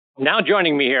Now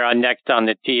joining me here on Next on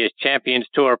the Tee is Champions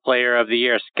Tour Player of the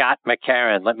Year, Scott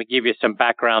McCarron. Let me give you some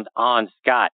background on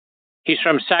Scott. He's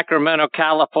from Sacramento,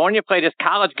 California, played his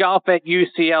college golf at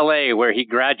UCLA, where he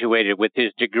graduated with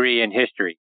his degree in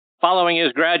history. Following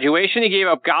his graduation, he gave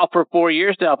up golf for 4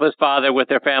 years to help his father with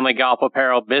their family golf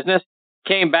apparel business,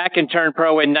 came back and turned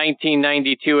pro in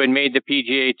 1992 and made the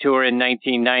PGA Tour in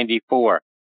 1994.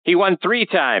 He won 3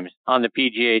 times on the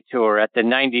PGA Tour at the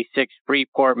 96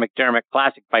 Freeport McDermott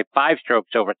Classic by 5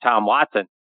 strokes over Tom Watson,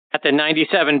 at the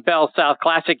 97 Bell South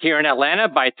Classic here in Atlanta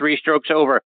by 3 strokes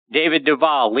over David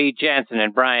Duval, Lee Jansen,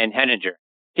 and Brian Henninger.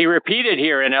 He repeated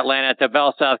here in Atlanta at the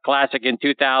Bell South Classic in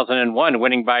 2001,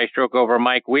 winning by a stroke over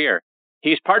Mike Weir.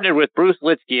 He's partnered with Bruce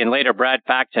Litsky and later Brad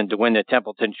Faxon to win the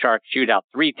Templeton Shark Shootout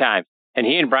 3 times, and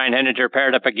he and Brian Henninger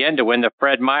paired up again to win the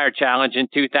Fred Meyer Challenge in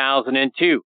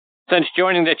 2002. Since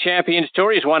joining the Champions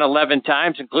Tour, he's won 11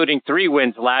 times, including 3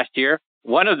 wins last year.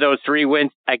 One of those 3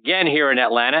 wins again here in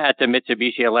Atlanta at the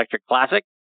Mitsubishi Electric Classic.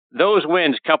 Those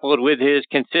wins, coupled with his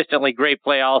consistently great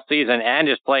play all season and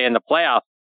his play in the playoffs,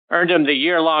 earned him the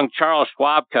year-long Charles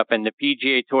Schwab Cup and the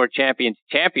PGA Tour Champions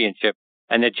Championship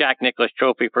and the Jack Nicklaus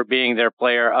Trophy for being their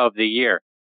Player of the Year.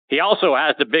 He also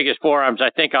has the biggest forearms,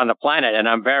 I think, on the planet, and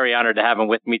I'm very honored to have him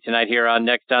with me tonight here on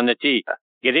Next on the Tee.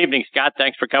 Good evening, Scott.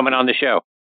 Thanks for coming on the show.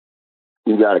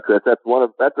 You got it, Chris. That's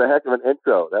a heck of an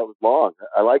intro. That was long.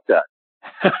 I like that.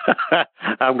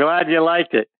 I'm glad you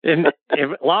liked it.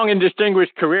 Long and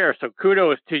distinguished career, so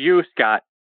kudos to you, Scott.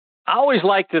 I always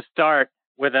like to start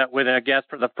with a guest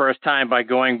for the first time by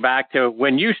going back to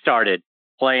when you started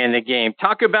playing the game.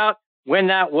 Talk about when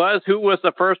that was, who was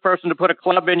the first person to put a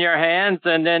club in your hands,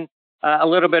 and then a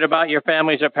little bit about your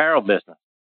family's apparel business.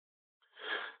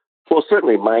 Well,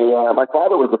 certainly. My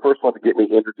father was the first one to get me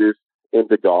introduced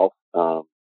into golf.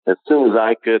 As soon as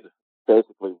I could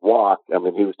basically walk,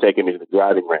 he was taking me to the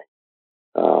driving range.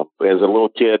 As a little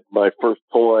kid, my first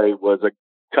toy was a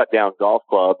cut-down golf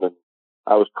club, and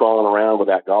I was crawling around with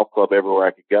that golf club everywhere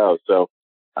I could go. So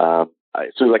as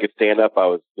soon as I could stand up, I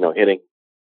was, hitting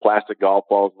plastic golf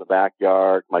balls in the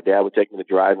backyard. My dad would take me to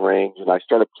the driving range, and I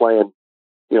started playing,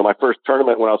 my first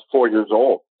tournament when I was 4 years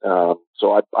old.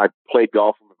 So I played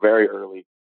golf from very early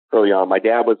on. My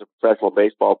dad was a professional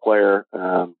baseball player,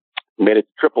 made it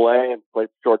to AAA and played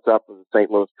shortstop for the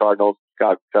St. Louis Cardinals,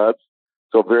 Chicago Cubs.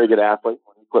 So a very good athlete.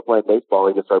 When he quit playing baseball,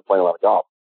 he just started playing a lot of golf.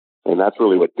 And that's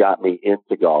really what got me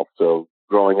into golf. So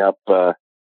growing up,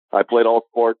 I played all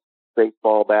sports,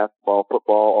 baseball, basketball,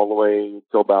 football, all the way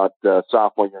until about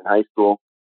sophomore year in high school,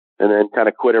 and then kind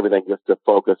of quit everything just to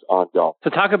focus on golf.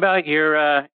 So talk about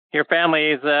your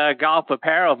family's golf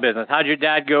apparel business. How'd your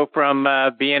dad go from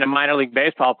being a minor league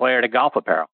baseball player to golf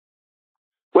apparel?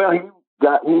 Well,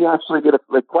 he actually did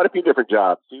quite a few different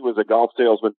jobs. He was a golf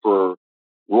salesman for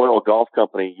Royal Golf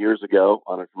Company years ago.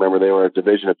 I don't remember, they were a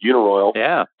division of Uniroyal.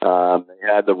 Yeah. They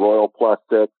had the Royal Plus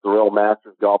 6, the Royal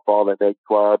Masters golf ball. They made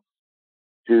clubs,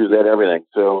 shoes, and everything.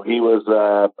 So he was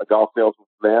a golf salesman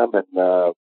for them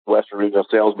and Western Regional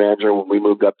sales manager when we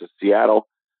moved up to Seattle,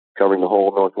 covering the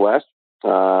whole Northwest.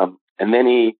 And then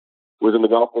he was in the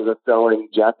golf business selling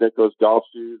Jack Nicklaus golf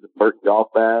shoes and Burton golf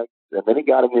bags. And then he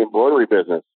got in the embroidery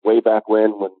business way back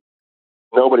when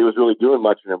nobody was really doing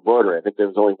much in embroidery. I think there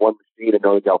was only one machine in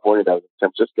Northern California that was in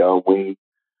San Francisco. We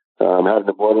had an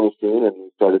embroidery machine, and he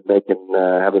started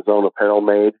have his own apparel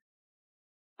made,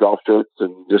 golf shirts,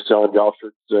 and just selling golf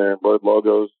shirts and embroidered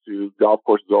logos to golf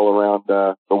courses all around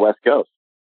the West Coast.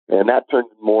 And that turned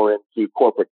more into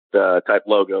corporate type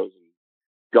logos and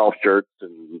golf shirts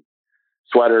and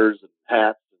sweaters and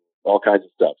hats and all kinds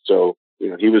of stuff. So,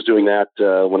 he was doing that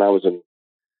when I was in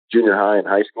junior high and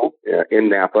high school in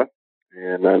Napa.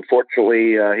 And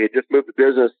unfortunately, he had just moved the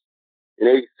business in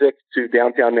 '86 to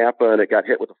downtown Napa, and it got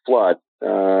hit with a flood.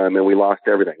 And we lost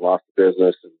everything, lost the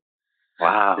business. And,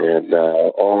 wow. And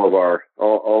all of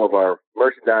our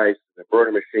merchandise,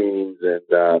 embroidery machines,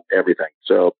 and everything.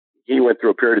 So he went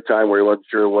through a period of time where he wasn't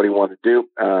sure what he wanted to do.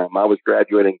 I was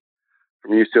graduating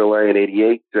from UCLA in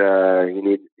 '88.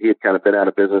 He had kind of been out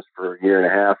of business for a year and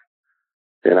a half.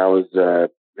 And I was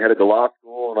headed to law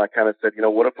school, and I kind of said,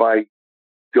 what if I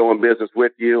go in business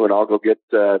with you, and I'll go get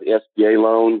the SBA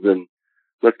loans, and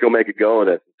let's go make a go of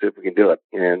this and see if we can do it.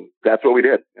 And that's what we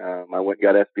did. I went and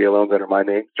got SBA loans under my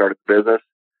name, started the business,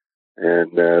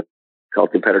 and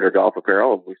called Competitor Golf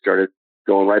Apparel, and we started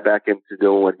going right back into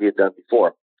doing what he had done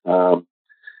before.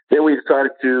 Then we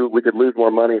could lose more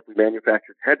money if we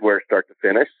manufactured headwear start to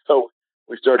finish. So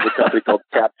we started a company called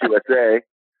Cap USA.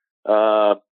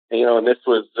 And this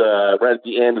was right at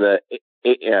the end of the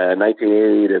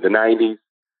 1980 to the 90s,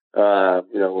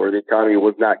 where the economy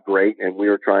was not great, and we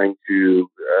were trying to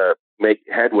make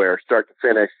headwear start to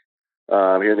finish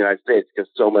here in the United States because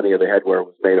so many of the headwear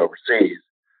was made overseas,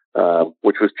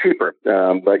 which was cheaper.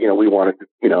 But we wanted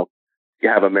to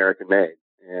have American made,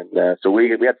 and so we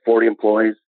had 40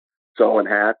 employees sewing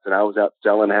hats, and I was out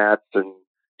selling hats and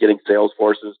getting sales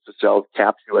forces to sell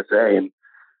Caps USA, and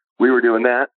we were doing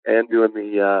that and doing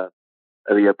the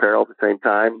apparel at the same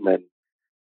time. And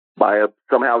I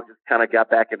somehow just kind of got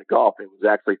back into golf. It was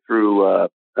actually through a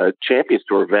Champions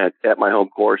Tour event at my home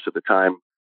course at the time,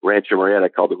 Rancho Marietta,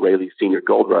 called the Rayleigh Senior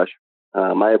Gold Rush.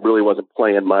 I really wasn't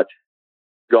playing much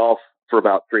golf for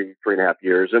about three and a half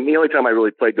years. And the only time I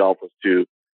really played golf was to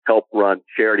help run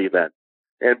charity events.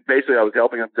 And basically I was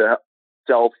helping them to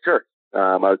sell shirts.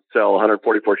 I would sell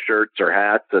 144 shirts or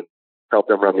hats and help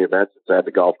them run the events since I had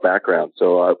the golf background.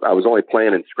 So I was only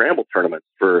playing in scramble tournaments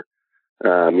for,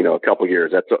 a couple of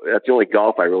years. That's the only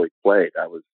golf I really played. I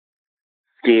was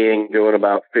skiing, doing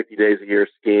about 50 days a year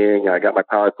skiing. I got my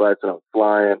pilot's license. I was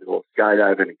flying, a little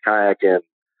skydiving and kayaking.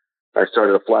 I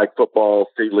started a flag football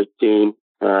city league team.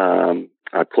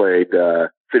 I played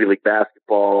city league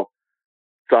basketball,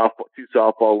 softball, 2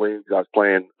 softball leagues. I was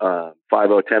playing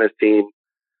 5-0 tennis team,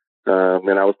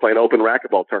 and I was playing open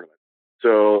racquetball tournaments.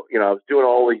 So, I was doing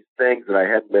all these things that I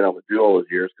hadn't been able to do all those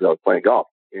years because I was playing golf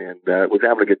and was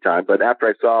having a good time. But after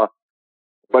I saw a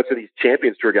bunch of these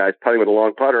Champions Tour guys putting with a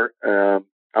long putter,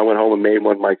 I went home and made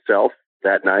one myself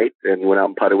that night and went out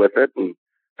and putted with it. And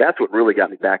that's what really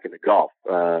got me back into golf.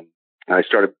 I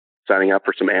started signing up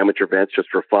for some amateur events just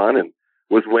for fun and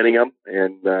was winning them.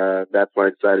 And that's when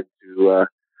I decided to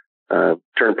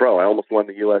turn pro. I almost won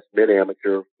the U.S.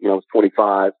 mid-amateur. I was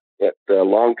 25 at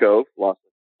Long Cove, lost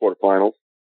the quarterfinals.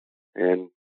 And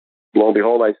lo and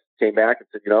behold, I came back and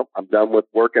said, I'm done with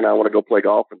working. I want to go play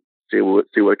golf and see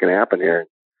what can happen here.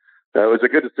 It was a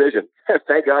good decision.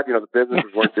 Thank God, the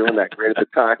businesses weren't doing that great at the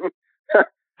time.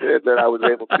 That I was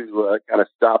able to kind of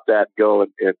stop that, and go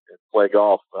and play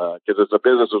golf. Because as the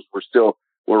businesses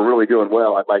were really doing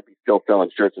well, I might be still selling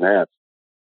shirts and hats.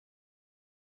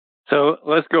 So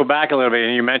let's go back a little bit.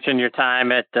 And you mentioned your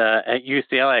time at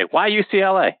UCLA. Why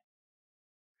UCLA?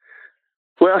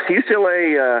 Well,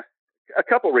 UCLA, a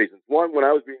couple reasons. One, when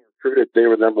I was being recruited, they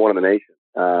were number one in the nation.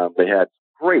 They had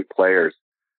great players.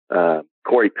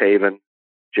 Corey Pavin,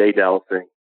 Jay Delsing,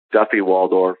 Duffy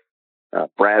Waldorf,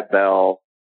 Brad Bell,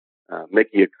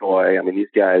 Mickey Okoye. I mean, these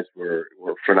guys were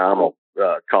phenomenal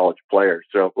college players.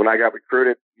 So when I got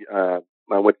recruited, I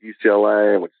went to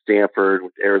UCLA, I went to Stanford,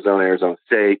 went to Arizona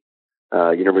State,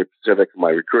 University of Pacific for my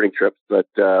recruiting trips. But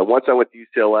once I went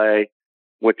to UCLA,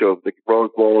 went to the Rose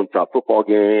Bowl and saw a football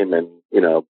game and,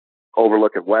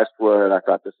 overlooking Westwood, I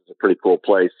thought this is a pretty cool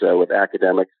place with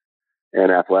academics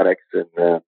and athletics,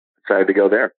 and decided to go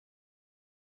there.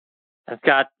 And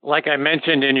Scott, like I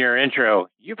mentioned in your intro,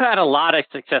 you've had a lot of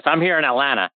success. I'm here in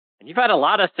Atlanta, and you've had a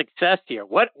lot of success here.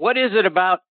 What is it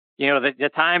about, the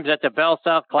times at the Bell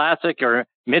South Classic or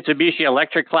Mitsubishi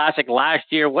Electric Classic last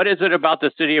year? What is it about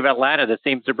the city of Atlanta that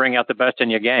seems to bring out the best in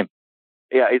your game?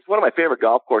 Yeah, it's one of my favorite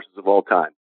golf courses of all time.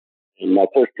 And my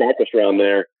first practice round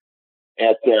there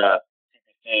at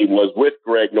CPC was with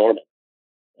Greg Norman.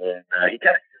 And he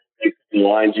kind of takes the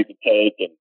lines you could take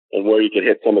and where you could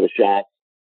hit some of the shots.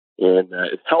 And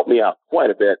it's helped me out quite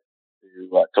a bit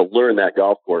to learn that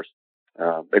golf course.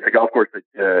 It's a golf course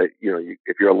that,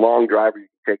 if you're a long driver, you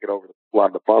can take it over a lot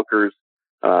of the bunkers,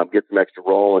 get some extra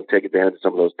roll and take advantage of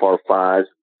some of those par fives.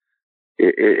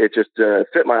 It just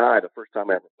fit my eye the first time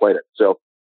I ever played it. So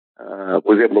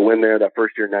was able to win there that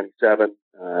first year in 97,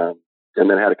 and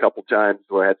then had a couple times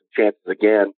where I had some chances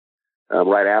again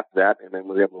right after that, and then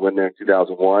was able to win there in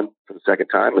 2001 for the second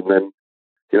time. And then,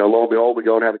 lo and behold, we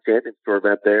go and have a Champions Tour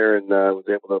event there, and was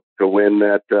able to win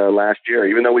that last year.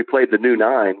 Even though we played the new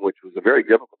 9, which was a very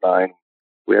difficult 9,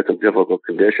 we had some difficult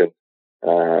conditions.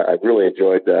 I really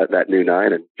enjoyed that new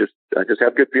 9, and I just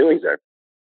have good feelings there.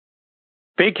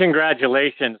 Big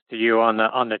congratulations to you on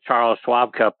the Charles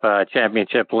Schwab Cup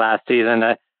championship last season.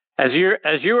 As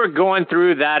you were going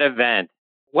through that event,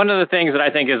 one of the things that I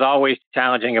think is always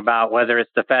challenging about whether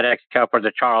it's the FedEx Cup or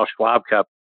the Charles Schwab Cup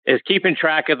is keeping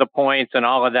track of the points and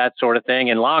all of that sort of thing.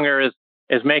 And Longer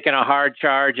is making a hard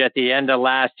charge at the end of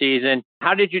last season.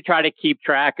 How did you try to keep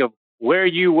track of where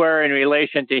you were in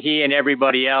relation to he and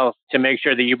everybody else to make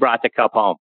sure that you brought the cup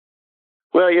home?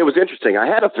 Well, it was interesting. I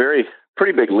had a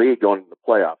pretty big lead going into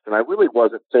the playoffs, and I really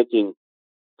wasn't thinking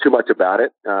too much about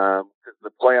it. Because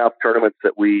the playoff tournaments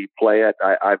that we play at,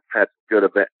 I've had good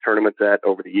event tournaments at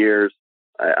over the years.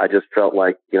 I just felt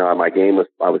like, my game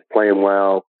I was playing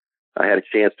well. I had a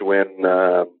chance to win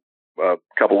a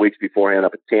couple weeks beforehand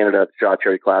up in Canada at the Shaw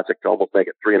Cherry Classic to almost make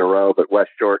it 3 in a row, but West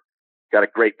Short got a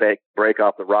great break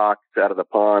off the rocks out of the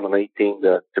pond on 18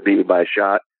 to beat me by a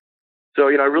shot. So,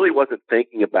 I really wasn't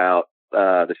thinking about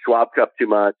the Schwab Cup too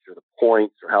much or the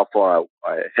points or how far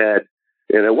I had.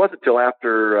 And it wasn't until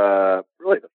after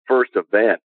really the first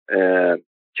event. And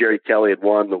Jerry Kelly had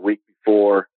won the week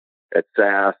before at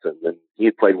SAS, and then he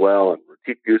had played well, and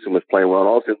Ratief Goosen was playing well. And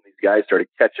all of a sudden, these guys started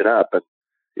catching up. And,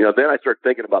 then I started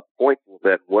thinking about the points a little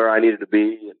bit, where I needed to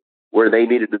be and where they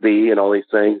needed to be and all these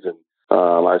things. And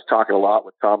I was talking a lot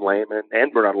with Tom Lehman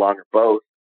and Bernard Langer. Both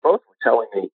were telling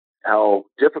me how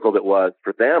difficult it was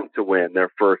for them to win their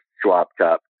first Schwab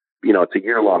Cup. It's a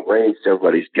year-long race.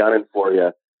 Everybody's gunning for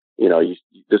you.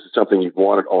 This is something you've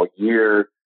wanted all year.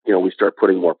 We start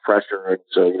putting more pressure. And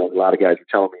so, a lot of guys were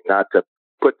telling me not to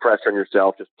put pressure on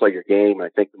yourself, just play your game. And I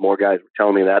think the more guys were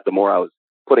telling me that, the more I was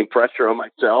putting pressure on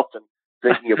myself and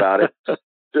thinking about it.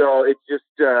 So it just,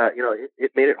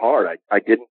 it made it hard.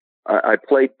 I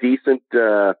played decent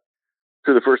through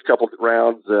the first couple of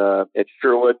rounds at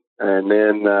Sherwood. And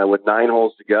then with 9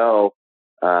 holes to go,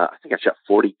 I think I shot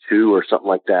 42 or something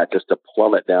like that, just to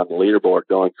plummet down the leaderboard,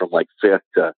 going from like 5th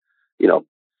to,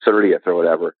 30th or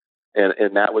whatever.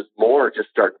 And that was more just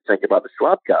starting to think about the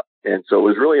Schwab Cup. And so it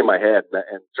was really in my head.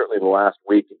 And certainly the last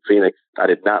week in Phoenix, I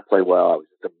did not play well. I was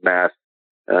just a mess.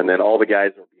 And then all the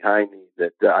guys that were behind me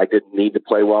that I didn't need to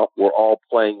play well were all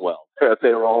playing well.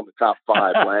 They were all in the top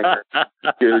 5, Langer,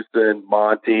 Goosen,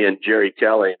 Monty, and Jerry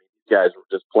Kelly. These guys were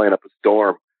just playing up a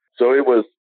storm. So it was,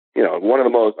 one of the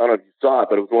most, I don't know if you saw it,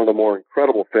 but it was one of the more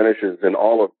incredible finishes in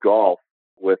all of golf,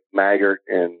 with Maggert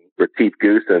and Ratief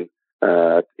Goosen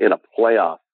in a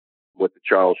playoff, with the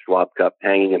Charles Schwab Cup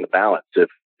hanging in the balance. If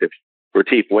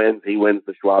Ratief wins, he wins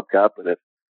the Schwab Cup. And if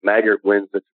Maggert wins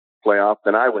the playoff,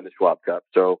 then I win the Schwab Cup.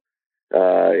 So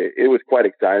it was quite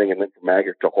exciting. And then for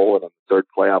Maggert to hole it on the 3rd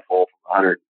playoff hole from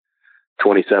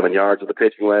 127 yards with a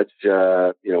pitching wedge,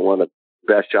 one of the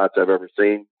best shots I've ever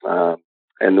seen.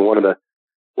 And one of the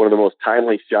most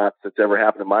timely shots that's ever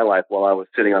happened in my life, while I was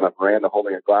sitting on a veranda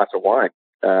holding a glass of wine.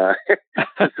 It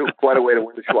was quite a way to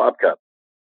win the Schwab Cup.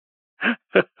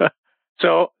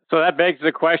 So that begs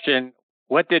the question: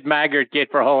 what did Maggert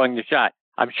get for holding the shot?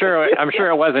 I'm sure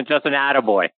it wasn't just an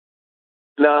attaboy.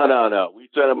 No. We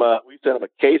sent him a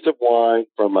case of wine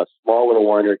from a small little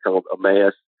winery called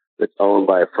Emmaus, that's owned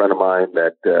by a friend of mine,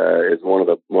 that is one of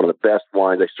the best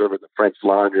wines. They serve it in the French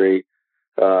Laundry,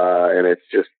 and it's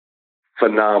just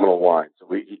phenomenal wine. So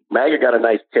Maggert got a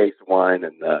nice case of wine,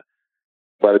 and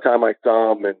by the time I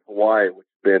saw him in Hawaii, which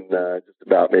had been just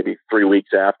about maybe 3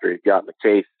 weeks after he'd gotten the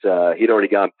case, he'd already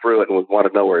gone through it and wanted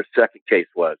to know where his second case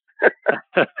was.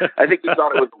 I think he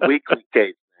thought it was a weekly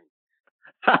case.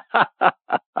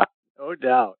 No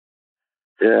doubt.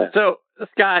 Yeah. So,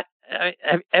 Scott,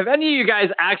 have any of you guys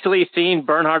actually seen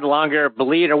Bernhard Langer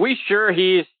bleed? Are we sure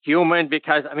he's human?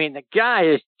 Because, the guy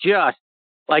is just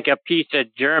like a piece of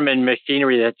German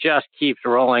machinery that just keeps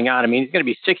rolling on. He's going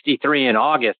to be 63 in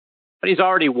August, but he's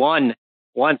already won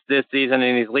once this season,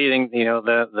 and he's leading,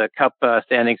 the Cup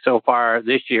standing so far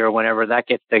this year, whenever that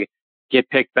gets to get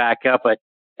picked back up. But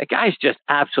the guy's just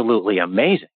absolutely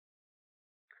amazing.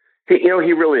 He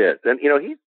really is. And,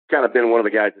 he's kind of been one of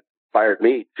the guys that inspired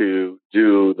me to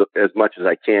do as much as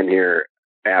I can here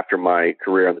after my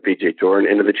career on the PGA Tour and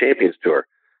into the Champions Tour.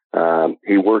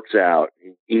 He works out,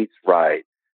 he eats right,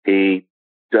 he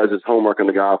does his homework on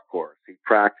the golf course, he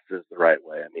practices the right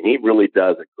way. He really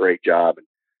does a great job.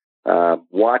 And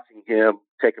watching him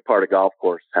take apart a golf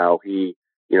course, how he,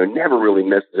 never really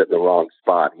misses it in the wrong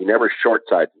spot. He never short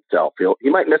sides himself. He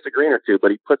might miss a green or two,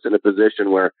 but he puts it in a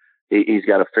position where he's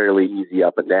got a fairly easy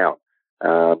up and down.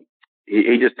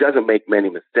 He just doesn't make many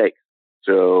mistakes.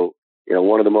 So,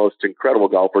 one of the most incredible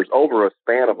golfers over a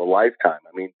span of a lifetime.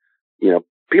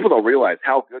 People don't realize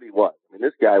how good he was.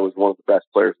 This guy was one of the best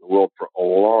players in the world for a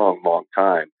long, long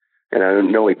time. And I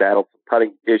know he battled some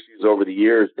putting issues over the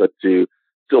years, but to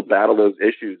still battle those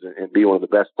issues and be one of the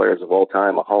best players of all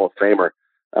time, a Hall of Famer,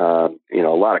 a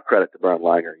lot of credit to Bernhard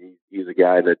Langer. He's a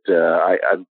guy that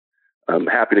I'm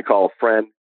happy to call a friend.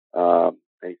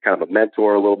 He's kind of a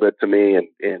mentor a little bit to me, and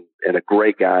a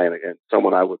great guy, and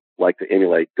someone I would like to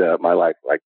emulate my life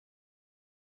like.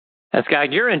 And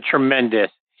Scott, you're in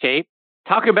tremendous shape.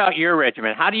 Talk about your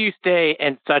regimen. How do you stay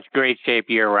in such great shape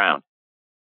year round?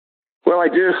 Well, I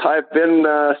do. I've been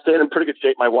staying in pretty good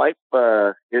shape. My wife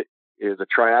is a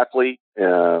triathlete,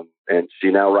 and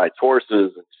she now rides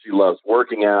horses, and she loves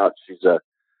working out. She's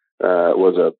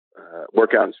was a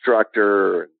workout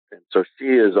instructor, and so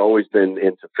she has always been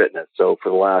into fitness. So for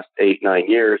the last 8-9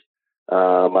 years,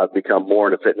 I've become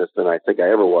more into fitness than I think I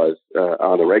ever was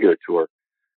on the regular tour.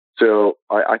 So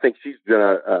I think she's been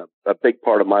a big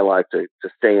part of my life to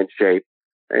stay in shape.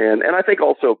 And I think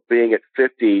also being at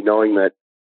 50, knowing that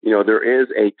there is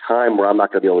a time where I'm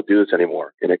not going to be able to do this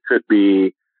anymore. And it could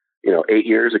be, 8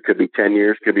 years, it could be 10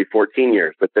 years, it could be 14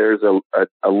 years, but there's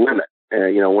a limit.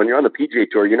 When you're on the PGA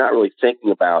Tour, you're not really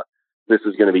thinking about this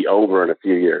is going to be over in a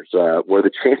few years. Where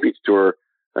the Champions Tour,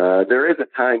 there is a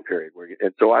time period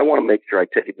and so I want to make sure I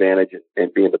take advantage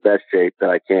and be in the best shape that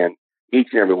I can each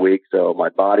and every week, so my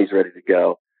body's ready to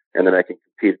go, and then I can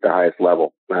compete at the highest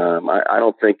level. I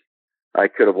don't think I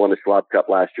could have won the Schwab Cup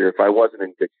last year if I wasn't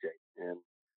in good shape.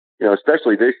 And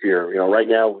especially this year, right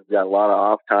now we've got a lot of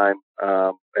off time,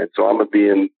 and so I'm going to be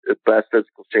in the best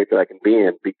physical shape that I can be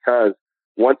in, because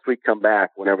once we come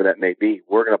back, whenever that may be,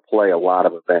 we're going to play a lot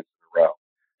of events in a row.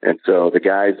 And so the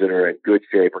guys that are in good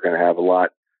shape are going to have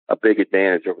a big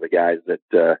advantage over the guys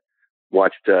that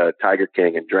watched Tiger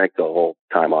King and drank the whole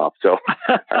time off. So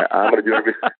I'm going to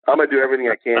do everything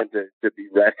I can to be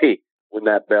ready when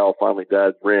that bell finally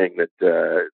does ring,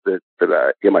 that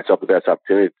give myself the best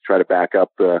opportunity to try to back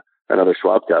up another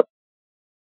Schwab Cup.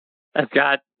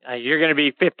 Scott, you're going to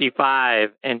be 55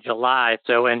 in July.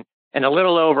 So in a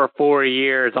little over 4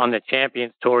 years on the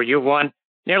Champions Tour, you've won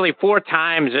nearly 4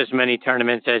 times as many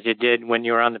tournaments as you did when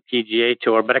you were on the PGA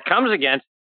Tour. But it comes against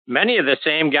many of the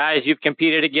same guys you've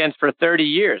competed against for 30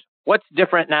 years. What's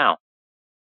different now?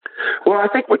 Well, I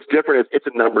think what's different is it's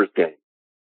a numbers game.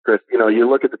 Chris, you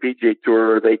look at the PGA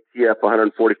Tour, they tee up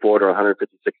 144 to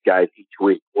 156 guys each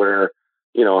week, where,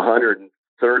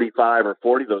 135 or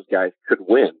 40 of those guys could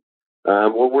win.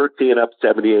 We're teeing up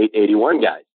 78, 81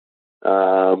 guys.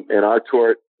 In our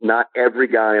tour, not every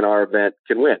guy in our event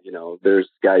can win. There's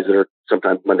guys that are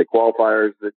sometimes Monday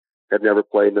qualifiers that have never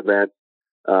played an event.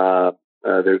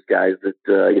 There's guys that,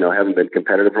 haven't been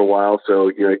competitive for a while.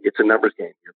 So, it's a numbers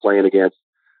game. You're playing against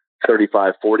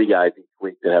 35, 40 guys each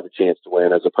week that have a chance to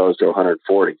win as opposed to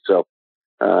 140. So,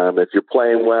 if you're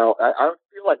playing well, I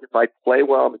feel like if I play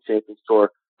well on the Champions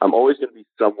Tour, I'm always going to be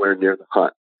somewhere near the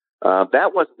hunt.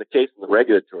 That wasn't the case in the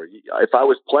regular tour. If I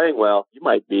was playing well, you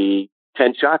might be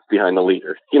 10 shots behind the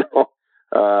leader,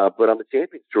 but on the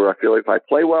Champions Tour, I feel like if I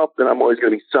play well, then I'm always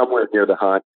going to be somewhere near the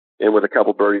hunt, and with a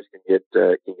couple birdies can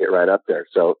get right up there.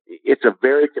 So it's a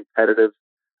very competitive.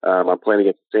 I'm playing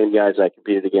against the same guys I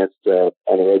competed against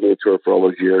on the regular tour for all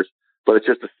those years, but it's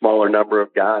just a smaller number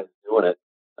of guys doing it.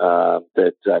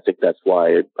 That I think that's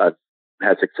why I've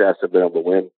had success. I've been able to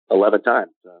win 11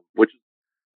 times, which,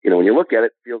 when you look at it,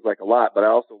 it feels like a lot, but I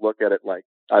also look at it like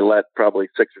I let probably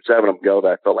 6 or 7 of them go that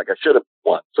I felt like I should have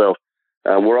won. So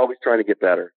we're always trying to get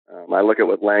better. I look at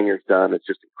what Langer's done. It's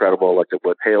just incredible. I looked at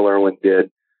what Hale Irwin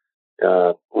did.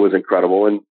 Was incredible.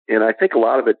 And I think a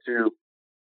lot of it too,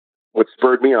 what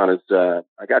spurred me on is,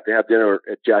 I got to have dinner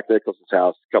at Jack Nicklaus's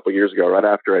house a couple of years ago, right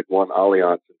after I'd won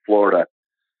Allianz in Florida.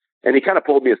 And he kind of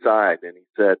pulled me aside and he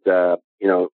said,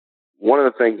 one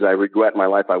of the things I regret in my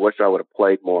life, I wish I would have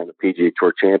played more on the PGA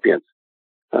Tour Champions.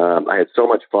 I had so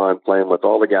much fun playing with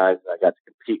all the guys I got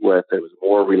to compete with. It was a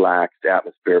more relaxed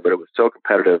atmosphere, but it was so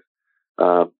competitive,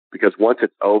 because once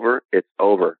it's over, it's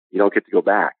over. You don't get to go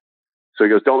back. So he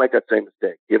goes, don't make that same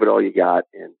mistake. Give it all you got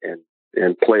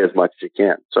and play as much as you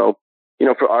can. So,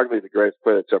 for arguably the greatest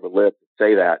player that's ever lived, to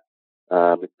say that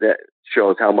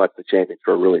shows how much the Champions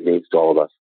Tour really means to all of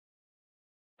us.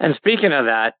 And speaking of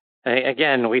that,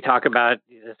 again, we talk about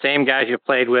the same guys you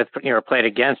played with, played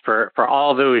against for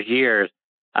all those years.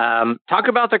 Talk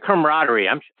about the camaraderie.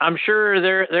 I'm sure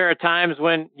there are times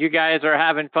when you guys are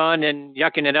having fun and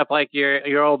yucking it up like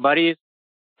your old buddies,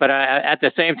 but at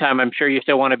the same time, I'm sure you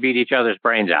still want to beat each other's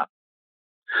brains out.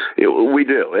 We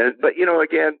do, but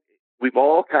again, we've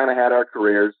all kind of had our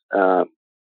careers.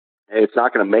 It's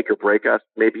not going to make or break us.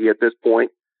 Maybe at this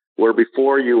point, where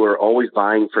before you were always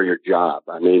vying for your job.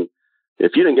 I mean,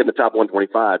 if you didn't get in the top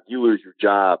 125, you lose your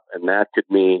job, and that could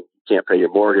mean you can't pay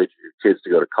your mortgage, your kids to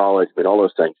go to college, all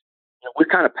those things. We're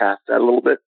kind of past that a little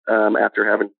bit after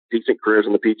having decent careers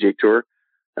on the PGA Tour.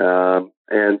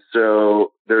 And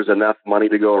so there's enough money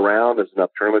to go around. There's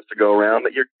enough tournaments to go around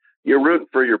that you're rooting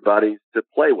for your buddies to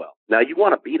play well. Now you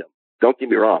want to beat them. Don't get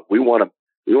me wrong. We want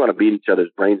to beat each other's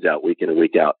brains out week in and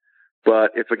week out.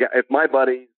 But if my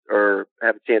buddies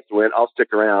have a chance to win, I'll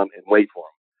stick around and wait for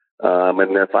them.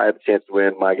 And if I have a chance to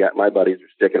win, my buddies are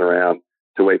sticking around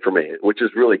to wait for me, which is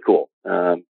really cool.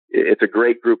 It's a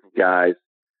great group of guys,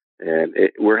 and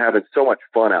we're having so much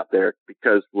fun out there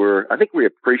because I think we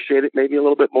appreciate it maybe a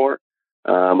little bit more.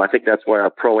 I think that's why our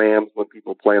pro-ams, when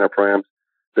people play in our pro-ams,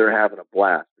 they're having a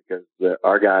blast because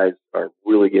our guys are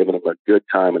really giving them a good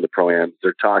time in the pro-ams.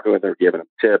 They're talking with them, they're giving them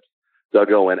tips. They'll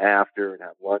go in after and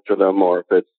have lunch with them, or if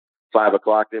it's 5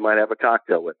 o'clock, they might have a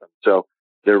cocktail with them. So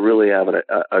they're really having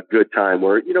a good time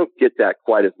where you don't get that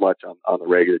quite as much on the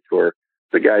regular tour.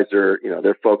 the guys are,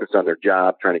 they're focused on their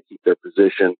job, trying to keep their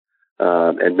position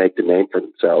and make the name for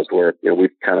themselves. Where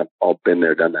we've kind of all been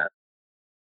there, done that.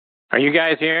 Are you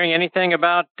guys hearing anything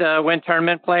about when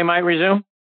tournament play might resume?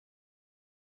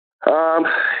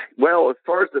 Well, as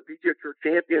far as the PGA Tour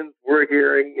champions, we're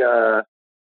hearing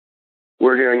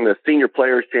the Senior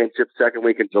Players Championship second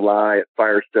week in July at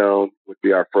Firestone would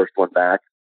be our first one back.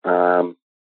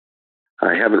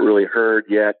 I haven't really heard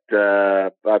yet.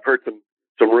 I've heard some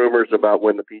rumors about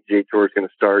when the PGA Tour is going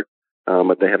to start,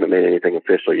 but they haven't made anything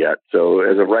official yet. So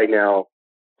as of right now,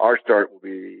 our start will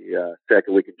be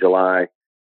second week in July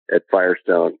at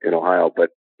Firestone in Ohio. But,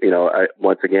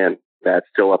 once again, that's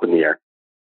still up in the air.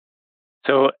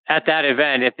 So at that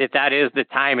event, if that is the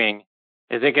timing,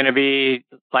 is it going to be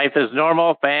life as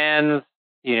normal, fans,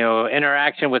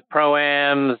 interaction with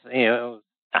pro-ams,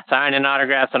 signing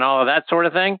autographs and all of that sort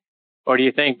of thing? Or do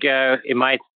you think it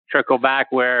might trickle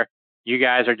back where you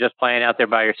guys are just playing out there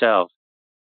by yourselves?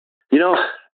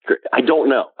 I don't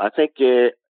know. I think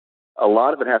a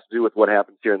lot of it has to do with what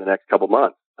happens here in the next couple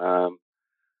months. One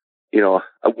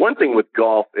thing with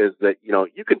golf is that,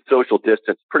 you can social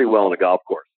distance pretty well in a golf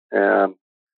course.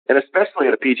 And especially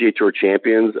at a PGA Tour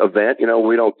Champions event,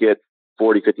 we don't get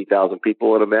 40, 50,000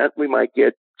 people at an event. We might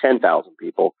get 10,000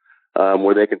 people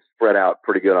where they can spread out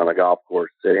pretty good on a golf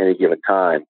course at any given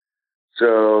time.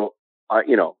 So, I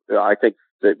think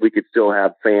that we could still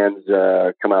have fans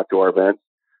come out to our events.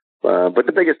 But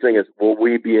the biggest thing is, will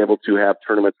we be able to have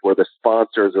tournaments where the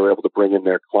sponsors are able to bring in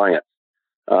their clients?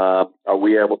 Are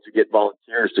we able to get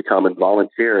volunteers to come and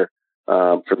volunteer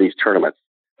for these tournaments?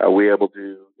 Are we able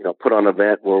to, put on an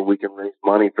event where we can raise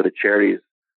money for the charities,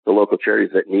 the local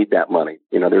charities that need that money?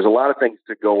 There's a lot of things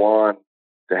to go on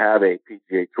to have a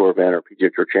PGA Tour event or PGA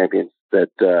Tour Champions that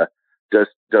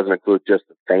just doesn't include just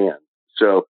the fans.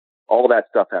 So all of that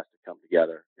stuff has to come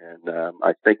together. And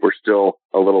I think we're still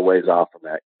a little ways off from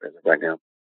that right now.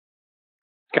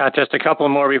 Got just a couple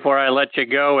more before I let you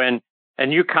go. And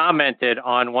you commented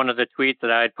on one of the tweets that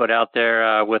I had put out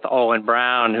there with Owen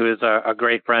Brown, who is a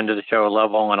great friend of the show. I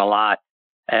love Owen a lot.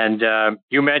 And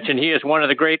you mentioned he is one of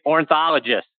the great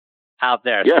ornithologists out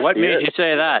there. Yes, so what made you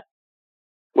say that?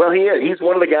 Well, he is. He's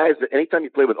one of the guys that anytime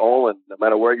you play with Owen, no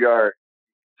matter where you are,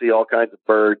 you see all kinds of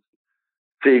birds,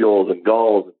 seagulls and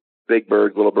gulls, big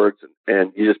birds, little birds,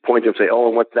 and you just point to him and say,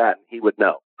 Owen, what's that? And he would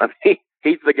know. I mean,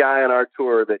 he's the guy on our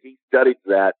tour that he studies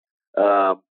that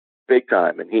big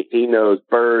time. And he knows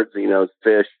birds, he knows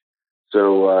fish.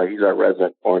 So he's our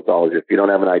resident ornithologist. If you don't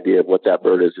have an idea of what that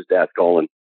bird is, just ask Owen.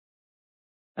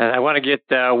 And I want to get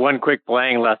one quick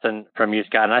playing lesson from you,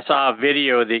 Scott. And I saw a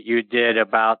video that you did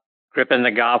about gripping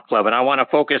the golf club, and I want to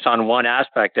focus on one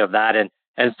aspect of that.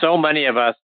 And so many of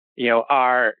us,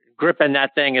 are gripping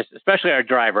that thing, especially our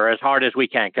driver, as hard as we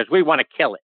can because we want to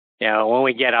kill it, when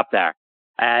we get up there.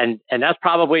 And that's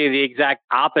probably the exact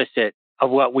opposite of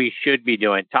what we should be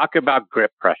doing. Talk about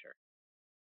grip pressure.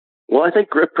 Well, I think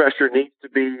grip pressure needs to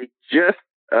be just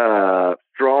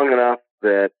strong enough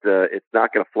that it's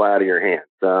not going to fly out of your hands.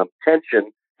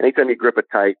 Tension, anytime you grip it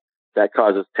tight, that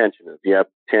causes tension. If you have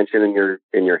tension in your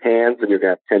hands, then you're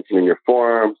going to have tension in your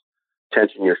forearms,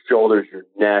 tension in your shoulders, your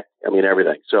neck,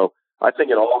 everything. So I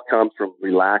think it all comes from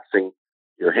relaxing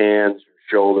your hands, your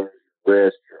shoulders, your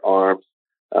wrists, your arms.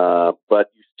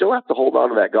 But you still have to hold on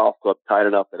to that golf club tight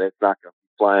enough that it's not going to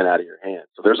be flying out of your hands.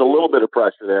 So there's a little bit of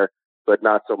pressure there, but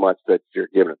not so much that you're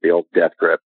giving it the old death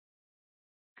grip.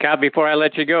 Scott, before I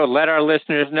let you go, let our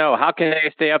listeners know, how can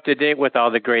they stay up to date with all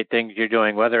the great things you're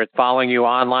doing, whether it's following you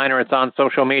online or it's on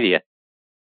social media?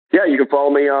 Yeah, you can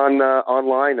follow me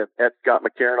online at Scott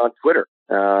McCarron on Twitter.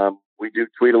 We do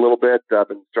tweet a little bit. I've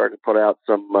been starting to put out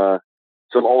some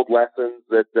old lessons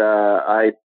that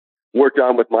I worked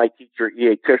on with my teacher,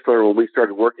 E.A. Tischler, when we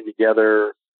started working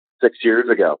together 6 years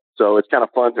ago. So it's kind of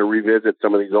fun to revisit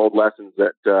some of these old lessons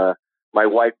that my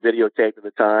wife videotaped at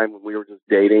the time when we were just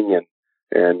dating,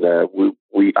 and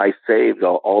I saved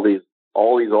all these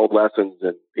old lessons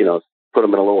and put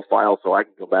them in a little file so I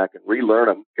can go back and relearn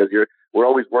them because we're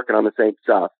always working on the same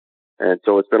stuff. And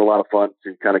so it's been a lot of fun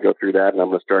to kind of go through that, and I'm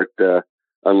going to start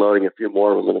unloading a few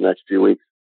more of them in the next few weeks.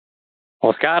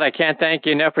 Well, Scott, I can't thank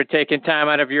you enough for taking time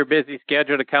out of your busy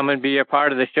schedule to come and be a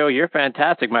part of the show. You're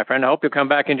fantastic, my friend. I hope you'll come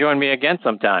back and join me again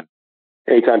sometime.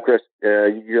 Anytime, Chris.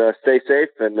 You stay safe,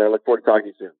 and look forward to talking to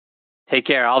you soon. Take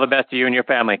care. All the best to you and your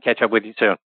family. Catch up with you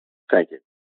soon. Thank you.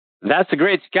 That's the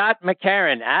great Scott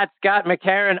McCarron, at Scott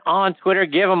McCarron on Twitter.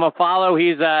 Give him a follow.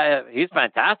 He's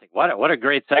fantastic. What a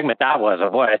great segment that was.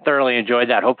 Boy, I thoroughly enjoyed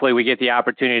that. Hopefully we get the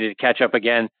opportunity to catch up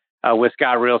again with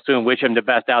Scott real soon. Wish him the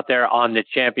best out there on the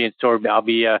Champions Tour. I'll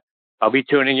be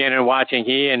tuning in and watching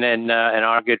he and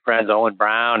our good friends Owen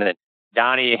Brown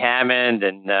Donnie Hammond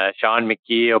and Sean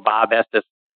McKeel, Bob Estes,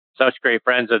 such great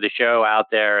friends of the show out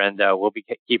there, and we'll be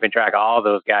keeping track of all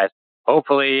those guys.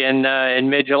 Hopefully in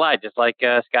mid-July, just like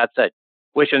Scott said.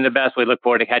 Wish him the best. We look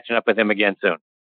forward to catching up with him again soon.